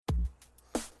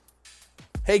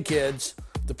Hey kids,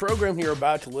 the program you're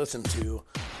about to listen to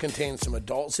contains some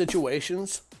adult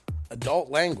situations, adult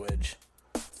language,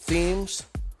 themes,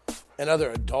 and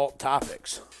other adult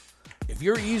topics. If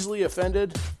you're easily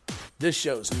offended, this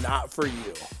show's not for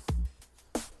you.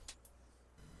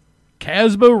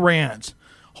 Casbah Rants.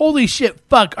 Holy shit,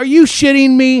 fuck, are you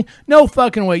shitting me? No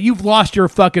fucking way, you've lost your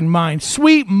fucking mind.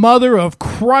 Sweet mother of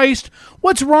Christ,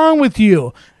 what's wrong with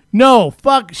you? No,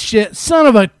 fuck shit, son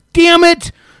of a damn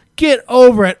it. Get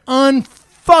over it,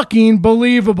 unfucking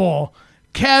believable.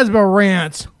 Casbah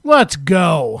Rants, let's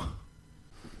go.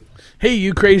 Hey,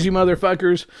 you crazy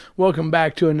motherfuckers. Welcome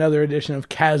back to another edition of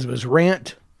Casbah's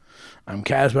Rant. I'm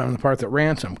Casbah, I'm the part that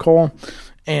rants, I'm Cole.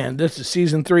 And this is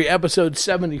Season 3, Episode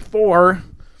 74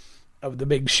 of The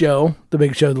Big Show. The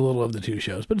Big Show, the little of the two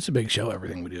shows, but it's a big show.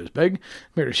 Everything we do is big. I'm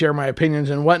here to share my opinions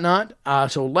and whatnot.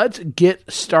 So let's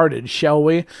get started, shall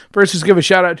we? First, let's give a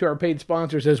shout out to our paid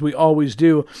sponsors, as we always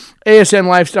do. ASN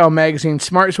Lifestyle Magazine,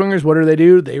 Smart Swingers. What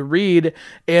do? They read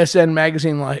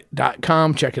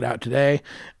asnmagazine.com. Check it out today.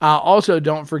 Also,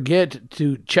 don't forget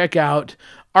to check out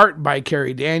Art by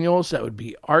Carrie Daniels. That would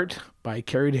be Art by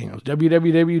Carrie Daniels.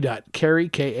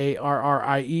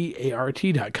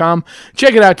 www.carrie.com.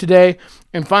 Check it out today.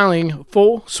 And finally,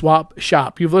 Full Swap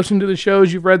Shop. You've listened to the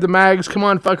shows, you've read the mags. Come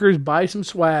on, fuckers, buy some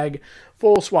swag.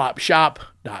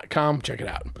 FullSwapShop.com. Check it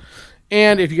out.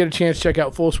 And if you get a chance, check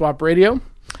out Full Swap Radio.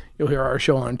 You'll hear our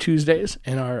show on Tuesdays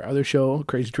and our other show,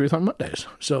 Crazy Truth, on Mondays.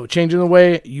 So changing the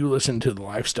way you listen to the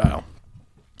lifestyle.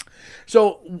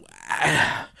 So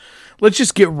let's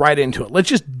just get right into it. Let's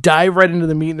just dive right into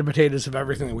the meat and the potatoes of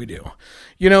everything that we do.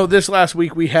 You know, this last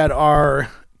week we had our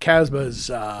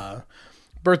Casbah's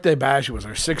birthday bash. It was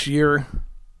our 6th year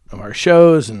of our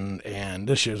shows, and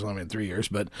this year's only been 3 years,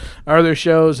 but our other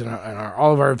shows and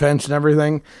all of our events and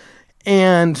everything.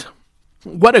 And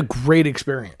what a great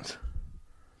experience.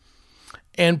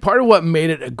 And part of what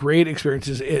made it a great experience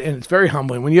is, and it's very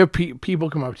humbling, when you have people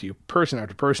come up to you, person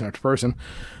after person after person,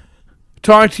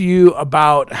 talk to you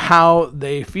about how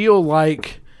they feel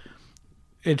like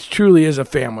it truly is a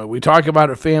family. We talk about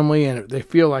a family, and they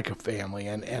feel like a family,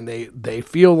 and they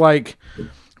feel like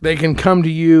they can come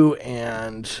to you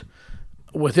and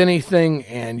with anything,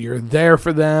 and you're there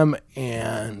for them,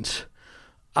 and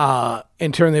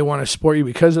in turn they want to support you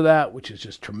because of that, which is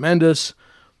just tremendous.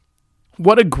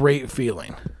 What a great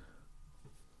feeling.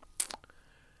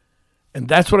 And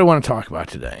that's what I want to talk about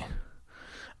today.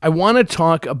 I want to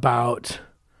talk about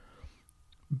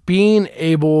being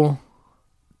able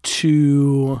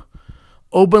to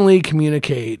openly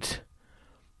communicate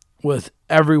with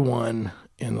everyone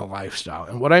in the lifestyle.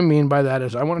 And what I mean by that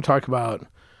is I want to talk about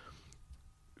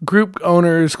group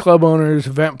owners, club owners,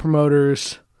 event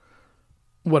promoters,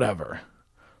 whatever.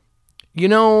 You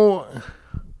know,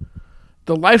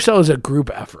 the lifestyle is a group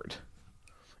effort.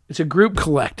 It's a group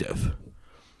collective.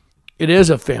 It is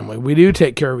a family. We do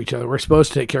take care of each other. We're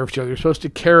supposed to take care of each other. We're supposed to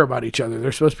care about each other.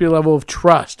 There's supposed to be a level of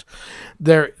trust.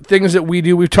 There are things that we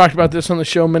do. We've talked about this on the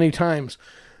show many times.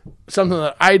 Something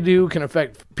that I do can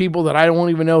affect people that I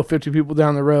won't even know 50 people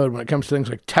down the road when it comes to things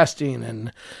like testing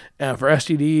and for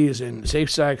STDs and safe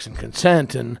sex and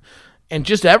consent and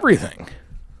just everything.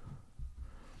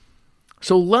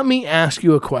 So let me ask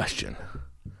you a question.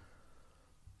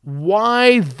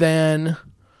 Why then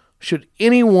should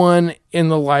anyone in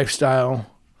the lifestyle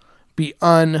be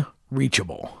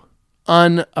unreachable,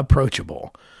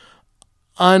 unapproachable,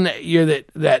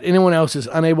 that anyone else is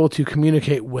unable to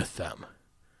communicate with them?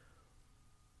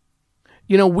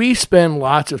 You know, we spend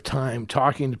lots of time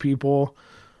talking to people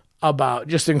about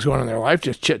just things going on in their life,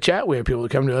 just chit-chat. We have people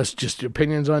that come to us, just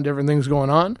opinions on different things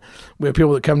going on. We have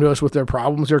people that come to us with their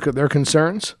problems, their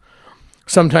concerns.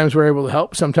 Sometimes we're able to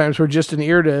help. Sometimes we're just an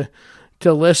ear to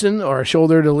listen or a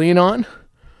shoulder to lean on.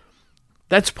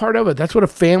 That's part of it. That's what a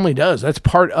family does. That's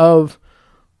part of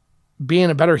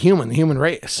being a better human, the human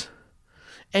race.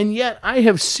 And yet I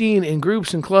have seen in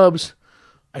groups and clubs,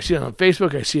 I see it on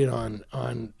Facebook, I see it on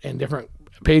in different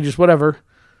pages, whatever.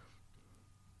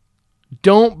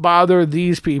 Don't bother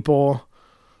these people.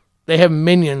 They have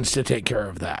minions to take care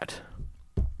of that.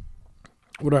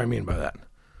 What do I mean by that?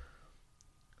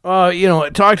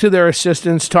 Talk to their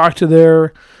assistants, talk to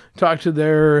their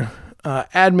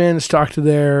admins, talk to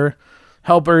their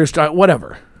helpers,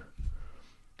 whatever.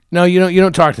 No, you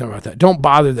don't talk to them about that. Don't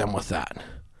bother them with that.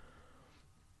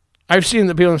 I've seen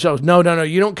the people themselves, no,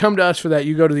 you don't come to us for that.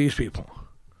 You go to these people.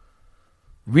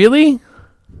 Really?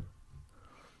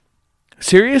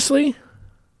 Seriously?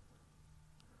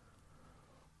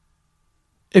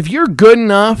 If you're good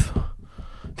enough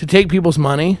to take people's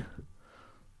money,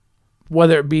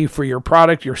 whether it be for your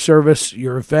product, your service,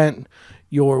 your event,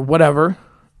 your whatever,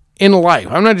 In life,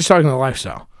 I'm not just talking the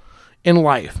lifestyle. In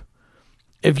life,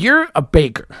 if you're a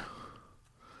baker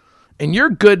and you're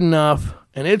good enough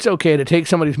and it's okay to take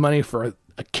somebody's money for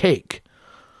a cake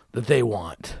that they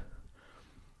want,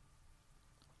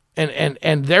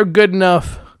 and they're good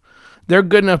enough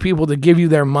people to give you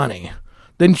their money,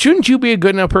 then shouldn't you be a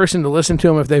good enough person to listen to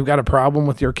them if they've got a problem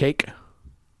with your cake?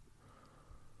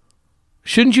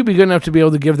 Shouldn't you be good enough to be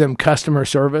able to give them customer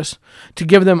service, to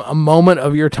give them a moment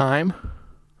of your time?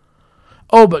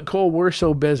 Oh, but Cole, we're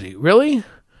so busy. Really?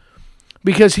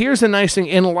 Because here's the nice thing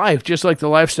in life, just like the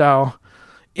lifestyle,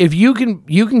 if you can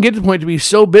get to the point to be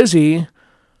so busy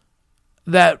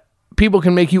that people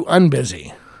can make you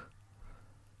unbusy.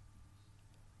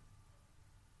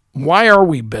 Why are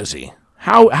we busy?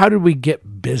 How did we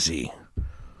get busy?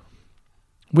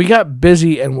 We got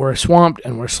busy and we're swamped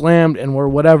and we're slammed and we're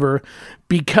whatever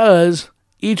because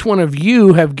each one of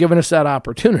you have given us that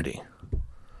opportunity.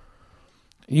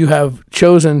 You have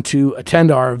chosen to attend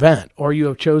our event, or you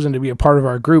have chosen to be a part of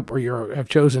our group, or you have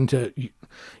chosen to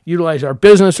utilize our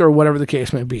business, or whatever the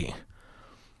case may be.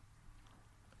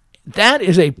 That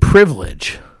is a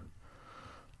privilege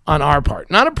on our part,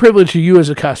 not a privilege to you as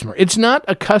a customer. It's not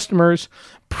a customer's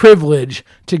privilege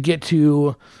to get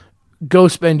to go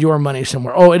spend your money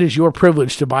somewhere. Oh, it is your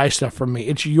privilege to buy stuff from me.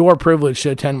 It's your privilege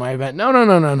to attend my event. No.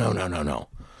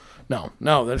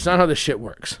 No, that's not how this shit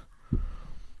works.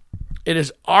 It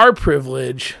is our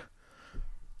privilege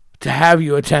to have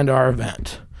you attend our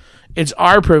event. It's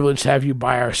our privilege to have you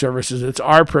buy our services. It's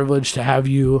our privilege to have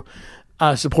you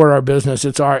support our business.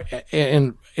 It's our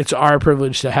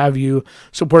privilege to have you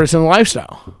support us in the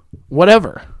lifestyle.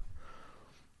 Whatever.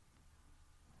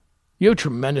 You have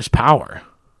tremendous power.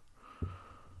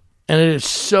 And it is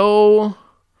so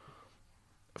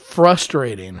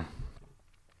frustrating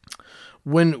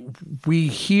when we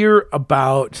hear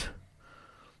about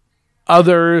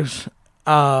others,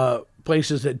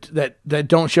 places that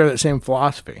don't share that same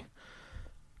philosophy.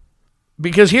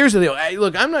 Because here's the deal.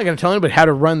 Look, I'm not going to tell anybody how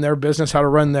to run their business, how to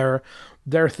run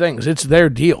their things. It's their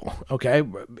deal, okay?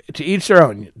 To each their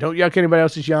own. Don't yuck anybody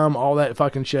else's yum, all that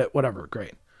fucking shit, whatever,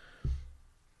 great.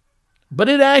 But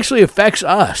it actually affects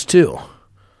us, too.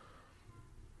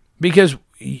 Because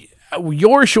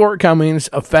your shortcomings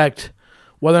affect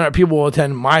whether or not people will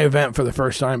attend my event for the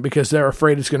first time because they're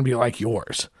afraid it's going to be like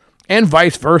yours. And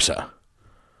vice versa.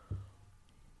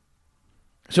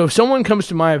 So if someone comes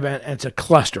to my event and it's a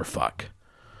clusterfuck,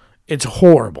 it's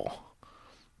horrible.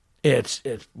 It's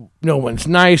no one's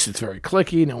nice, it's very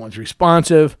cliquey, no one's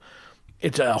responsive.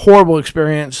 It's a horrible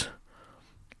experience.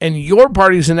 And your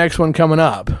party's the next one coming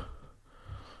up.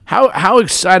 How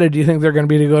excited do you think they're going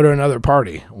to be to go to another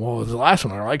party? Well, the last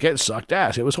one, like, it sucked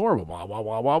ass. It was horrible, blah, blah,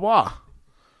 blah, blah, blah.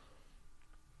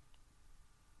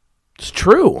 It's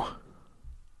true.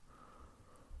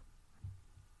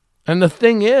 And the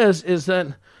thing is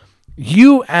that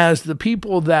you, as the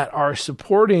people that are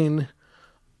supporting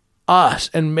us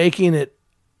and making it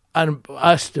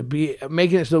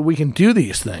making it so that we can do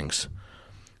these things,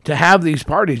 to have these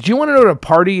parties. Do you want to know what a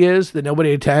party is that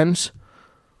nobody attends?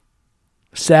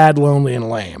 Sad, lonely, and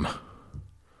lame.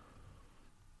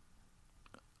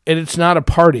 And it's not a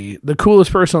party. The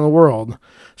coolest person in the world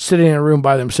sitting in a room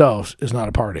by themselves is not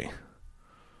a party.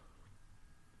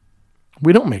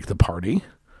 We don't make the party.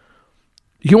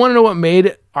 You want to know what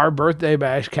made our birthday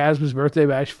bash, Casba's birthday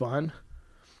bash, fun?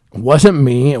 It wasn't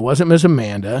me. It wasn't Miss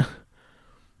Amanda.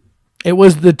 It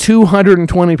was the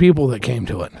 220 people that came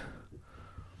to it.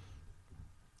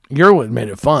 You're what made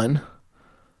it fun.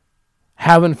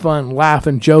 Having fun,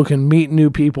 laughing, joking, meeting new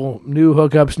people, new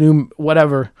hookups, new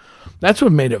whatever. That's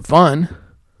what made it fun.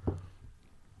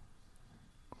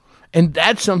 And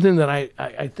that's something that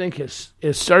I think has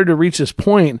started to reach this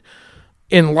point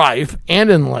in life and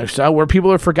in lifestyle where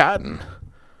people are forgotten.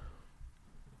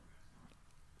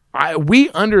 We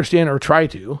understand, or try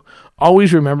to,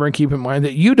 always remember and keep in mind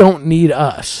that you don't need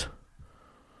us.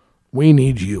 We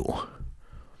need you.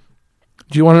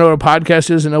 Do you want to know what a podcast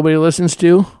is that nobody listens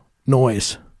to?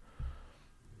 Noise.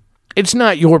 It's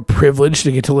not your privilege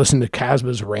to get to listen to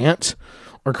Casba's rants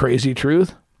or Crazy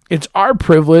Truth. It's our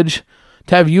privilege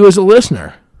to have you as a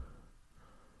listener.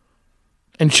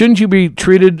 And shouldn't you be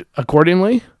treated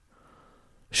accordingly?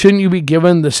 Shouldn't you be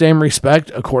given the same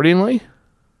respect accordingly?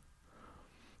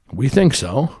 We think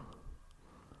so.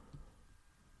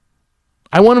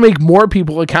 I want to make more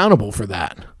people accountable for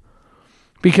that.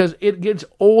 Because it gets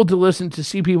old to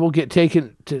see people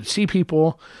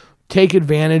take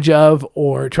advantage of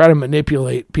or try to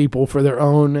manipulate people for their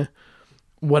own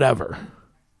whatever.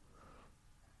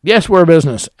 Yes, we're a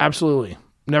business. Absolutely.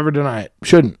 Never deny it.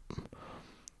 Shouldn't.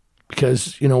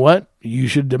 Because you know what? You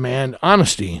should demand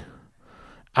honesty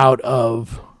out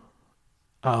of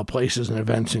places and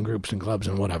events and groups and clubs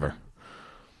and whatever.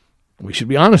 We should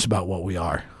be honest about what we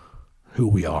are, who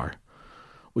we are.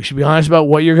 We should be honest about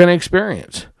what you're going to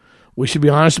experience. We should be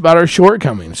honest about our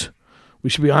shortcomings. We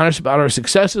should be honest about our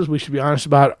successes. We should be honest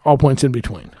about all points in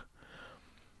between.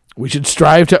 We should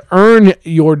strive to earn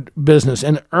your business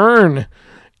and earn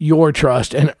your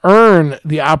trust and earn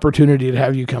the opportunity to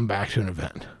have you come back to an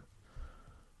event.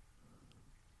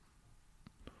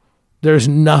 There's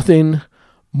nothing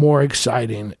more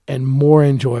exciting and more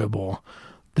enjoyable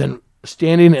than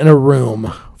standing in a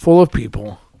room full of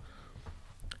people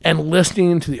and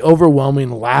listening to the overwhelming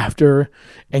laughter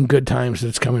and good times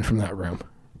that's coming from that room.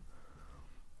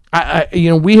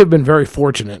 We have been very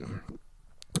fortunate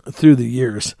through the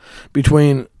years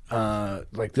between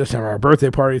like this time our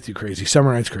birthday party, through crazy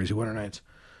summer nights, crazy winter nights,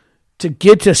 to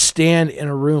get to stand in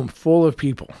a room full of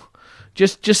people,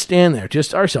 just stand there,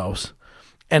 just ourselves,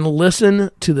 and listen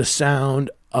to the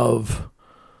sound of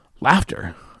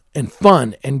laughter and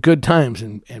fun and good times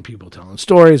and people telling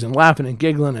stories and laughing and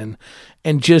giggling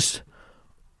and just,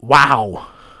 wow.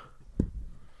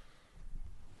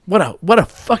 What a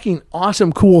fucking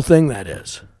awesome, cool thing that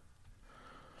is.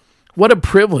 What a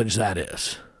privilege that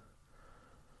is.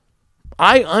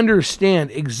 I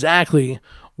understand exactly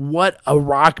what a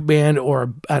rock band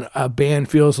or a band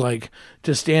feels like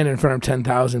to stand in front of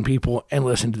 10,000 people and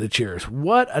listen to the cheers.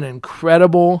 What an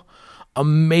incredible,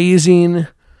 amazing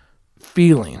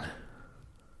feeling.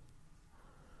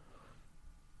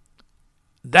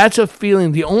 That's a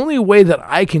feeling. The only way that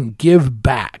I can give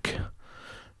back,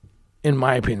 in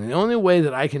my opinion, the only way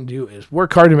that I can do is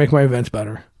work hard to make my events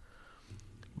better,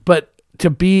 but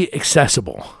to be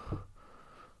accessible.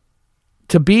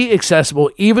 To be accessible,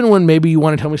 even when maybe you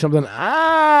want to tell me something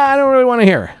I don't really want to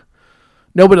hear.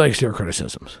 Nobody likes to hear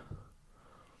criticisms.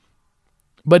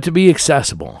 But to be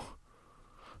accessible.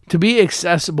 To be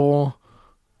accessible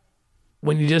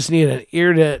when you just need an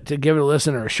ear to give it a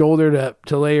listen, or a shoulder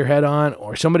to lay your head on,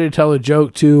 or somebody to tell a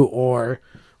joke to, or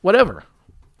whatever.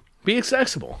 Be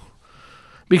accessible.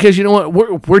 Because you know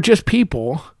what? We're just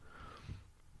people.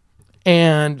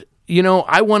 And,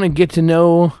 I want to get to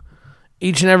know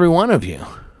each and every one of you.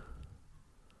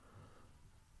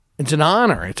 It's an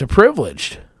honor. It's a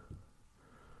privilege.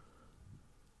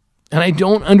 And I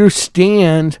don't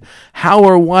understand how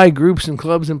or why groups and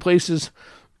clubs and places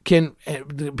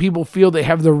people feel they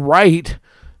have the right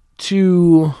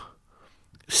to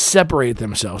separate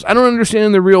themselves. I don't understand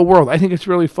in the real world. I think it's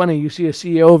really funny. You see a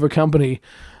CEO of a company,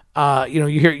 you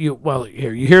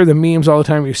hear the memes all the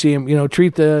time. You see them,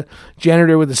 treat the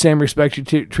janitor with the same respect you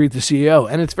treat the CEO.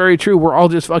 And it's very true. We're all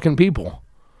just fucking people.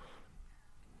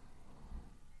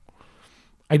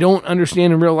 I don't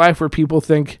understand in real life where people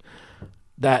think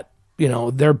that,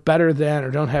 they're better than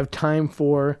or don't have time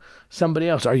for somebody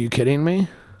else. Are you kidding me?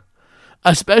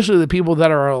 Especially the people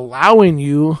that are allowing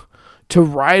you to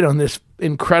ride on this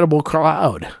incredible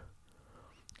cloud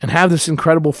and have this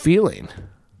incredible feeling.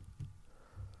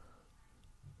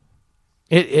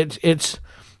 It's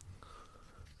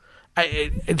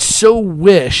so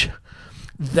wish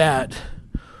that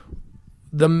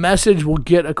the message will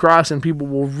get across and people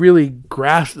will really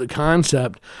grasp the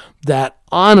concept that,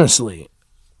 honestly,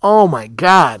 oh my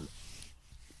God,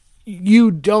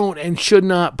 you don't and should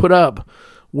not put up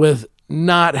with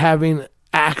not having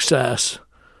access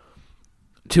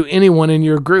to anyone in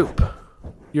your group,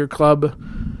 your club,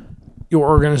 your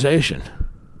organization,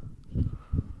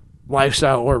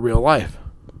 lifestyle, or real life.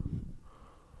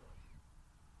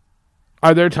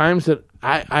 Are there times that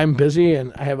I'm busy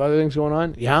and I have other things going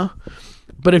on? Yeah.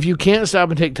 But if you can't stop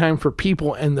and take time for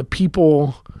people and the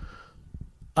people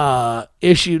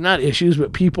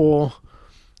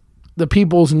the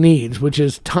people's needs, which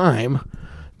is time,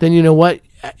 then you know what?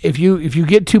 If you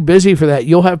get too busy for that,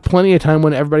 you'll have plenty of time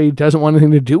when everybody doesn't want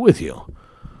anything to do with you.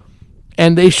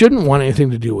 And they shouldn't want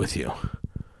anything to do with you.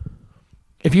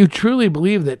 If you truly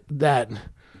believe that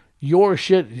your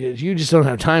shit is, you just don't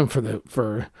have time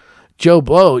for Joe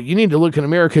Blow, you need to look in the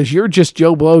mirror, because you're just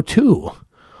Joe Blow too.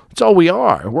 That's all we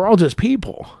are. We're all just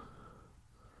people.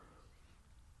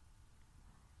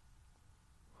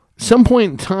 At some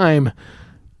point in time,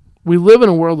 we live in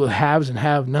a world with haves and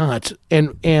have-nots,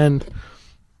 and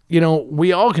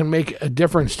we all can make a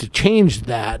difference to change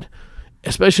that,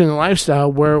 especially in the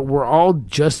lifestyle where we're all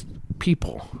just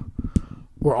people.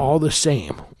 We're all the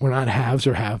same. We're not haves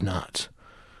or have-nots.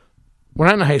 We're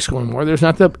not in high school anymore. There's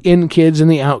not the in kids and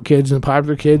the out kids and the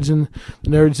popular kids and the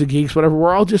nerds, the geeks, whatever.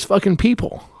 We're all just fucking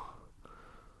people.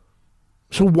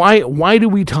 So why do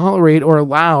we tolerate or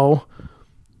allow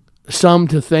some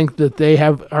to think that they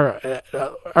are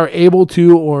able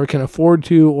to or can afford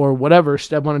to or whatever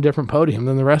step on a different podium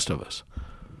than the rest of us.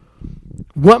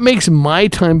 What makes my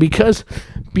time, because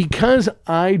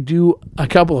I do a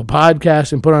couple of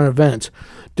podcasts and put on events,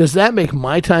 does that make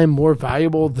my time more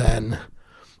valuable than,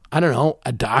 I don't know,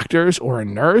 a doctor's or a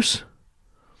nurse?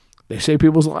 They save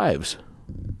people's lives.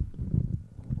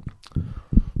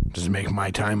 Does it make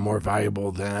my time more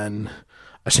valuable than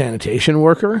a sanitation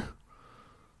worker?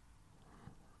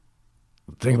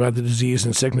 Think about the disease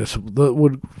and sickness that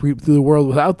would creep through the world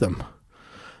without them.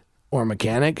 Or a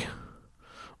mechanic,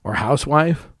 or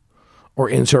housewife, or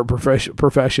insert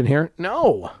profession here.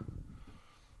 No.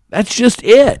 That's just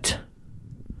it.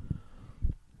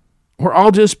 We're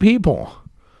all just people.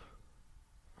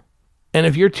 And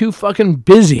if you're too fucking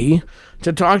busy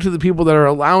to talk to the people that are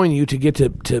allowing you to get to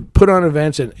put on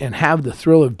events and have the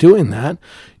thrill of doing that,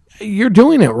 you're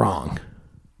doing it wrong.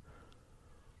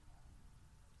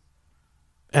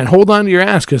 And hold on to your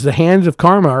ass, because the hands of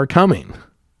karma are coming.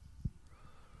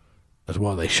 As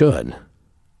well they should.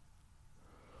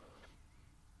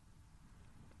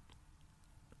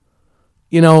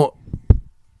 You know,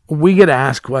 we get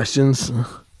asked questions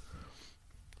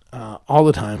all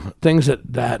the time. Things that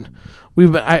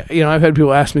I've had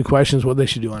people ask me questions what they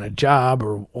should do on a job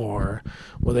or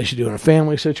what they should do in a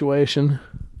family situation.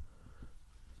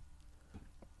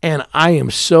 And I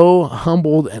am so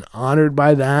humbled and honored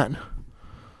by that,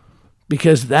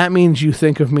 because that means you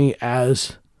think of me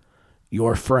as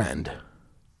your friend.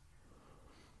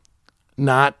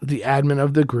 Not the admin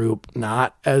of the group,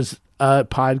 not as a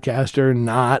podcaster,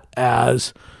 not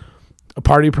as a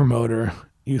party promoter.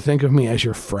 You think of me as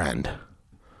your friend.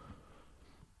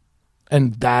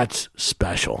 And that's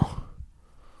special.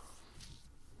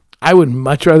 I would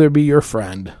much rather be your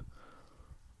friend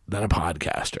than a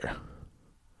podcaster.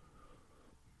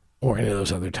 Or any of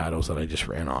those other titles that I just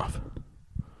ran off.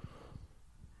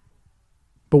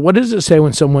 But what does it say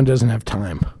when someone doesn't have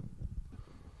time?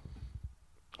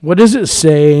 What does it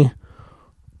say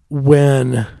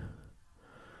when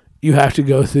you have to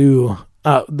go through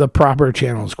the proper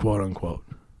channels, quote unquote,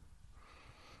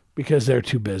 because they're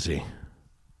too busy?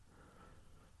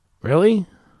 Really?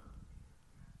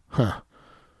 Huh.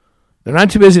 They're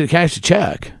not too busy to cash the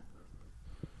check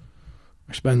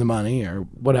or spend the money or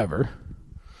whatever,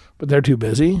 but they're too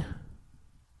busy.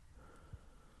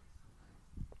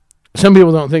 Some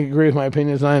people don't agree with my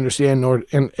opinions, and I understand,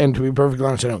 and to be perfectly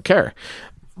honest, I don't care.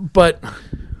 But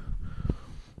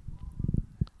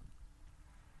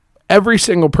every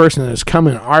single person that has come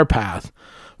in our path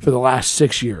for the last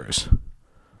 6 years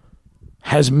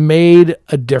has made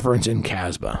a difference in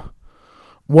Casbah.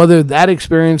 Whether that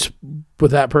experience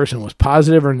with that person was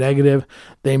positive or negative,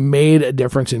 they made a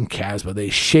difference in Casbah. They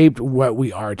shaped what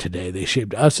we are today. They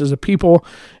shaped us as a people,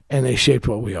 and they shaped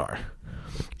what we are.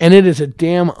 And it is a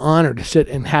damn honor to sit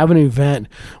and have an event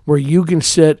where you can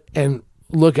sit and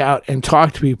look out and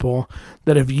talk to people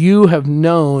that if you have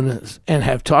known and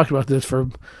have talked about this for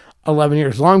 11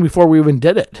 years, long before we even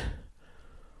did it,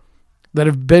 that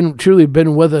have truly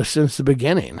been with us since the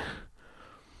beginning.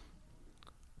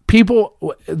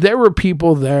 There were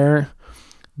people there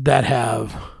that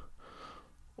have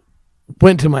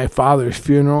went to my father's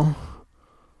funeral.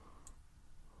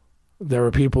 There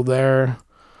were people there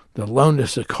that loaned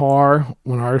us a car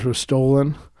when ours was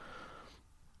stolen.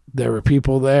 There were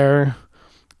people there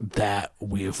that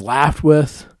we have laughed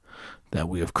with, that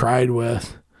we have cried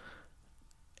with.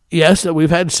 Yes, that we've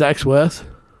had sex with,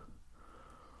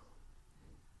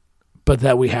 but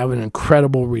that we have an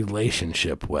incredible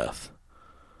relationship with.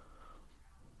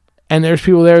 And there's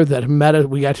people there that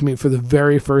we got to meet for the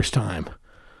very first time,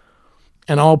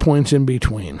 and all points in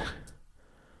between.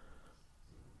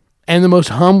 And the most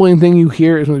humbling thing you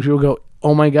hear is when people go,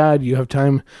 "Oh my God, you have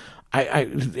time.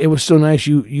 It was so nice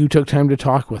you took time to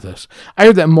talk with us." I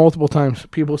heard that multiple times.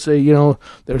 People say,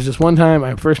 there's this one time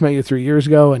I first met you 3 years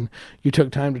ago and you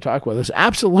took time to talk with us.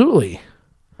 Absolutely.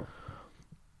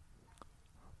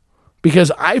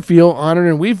 Because I feel honored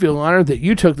and we feel honored that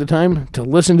you took the time to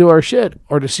listen to our shit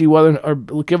or to see whether,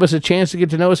 or give us a chance to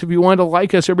get to know us if you wanted to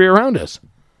like us or be around us.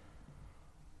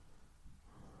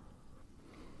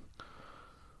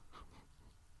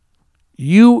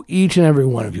 You, each and every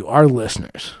one of you, our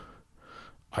listeners,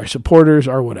 our supporters,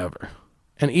 our whatever,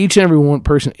 and each and every one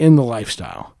person in the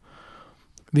lifestyle,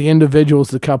 the individuals,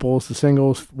 the couples, the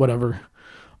singles, whatever,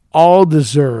 all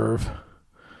deserve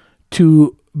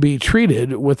to be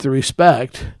treated with the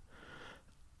respect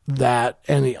that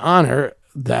and the honor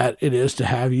that it is to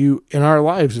have you in our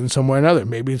lives in some way or another.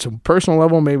 Maybe it's a personal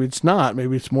level, maybe it's not,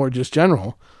 maybe it's more just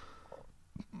general.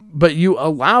 But you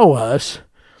allow us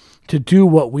to do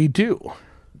what we do.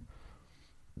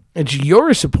 It's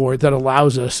your support that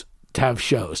allows us to have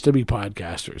shows, to be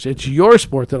podcasters. It's your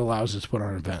support that allows us to put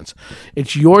on events.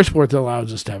 It's your support that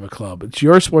allows us to have a club. It's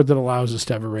your support that allows us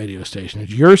to have a radio station.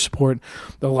 It's your support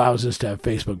that allows us to have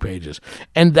Facebook pages.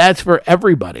 And that's for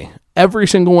everybody, every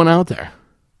single one out there.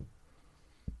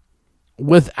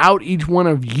 Without each one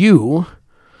of you,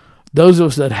 those of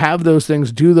us that have those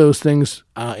things, do those things,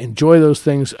 enjoy those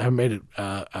things, have made it,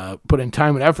 put in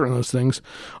time and effort on those things,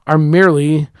 are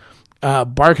merely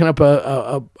barking up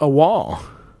a wall.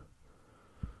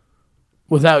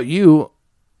 Without you,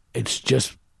 it's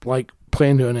just like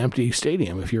playing to an empty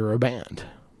stadium if you're a band.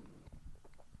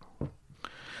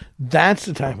 That's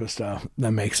the type of stuff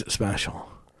that makes it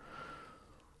special.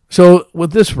 So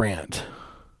with this rant,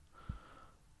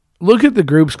 look at the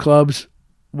groups, clubs,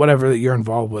 whatever that you're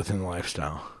involved with in the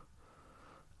lifestyle.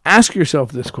 Ask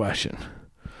yourself this question.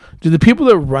 Do the people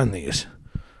that run these,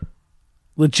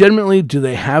 legitimately, do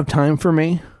they have time for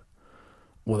me?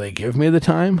 Will they give me the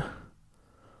time?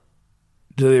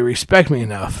 Do they respect me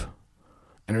enough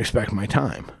and respect my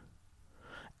time?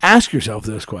 Ask yourself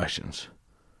those questions.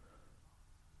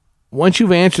 Once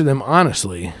you've answered them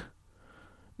honestly,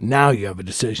 now you have a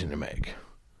decision to make.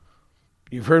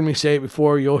 You've heard me say it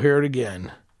before, you'll hear it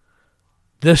again.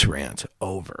 This rant's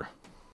over.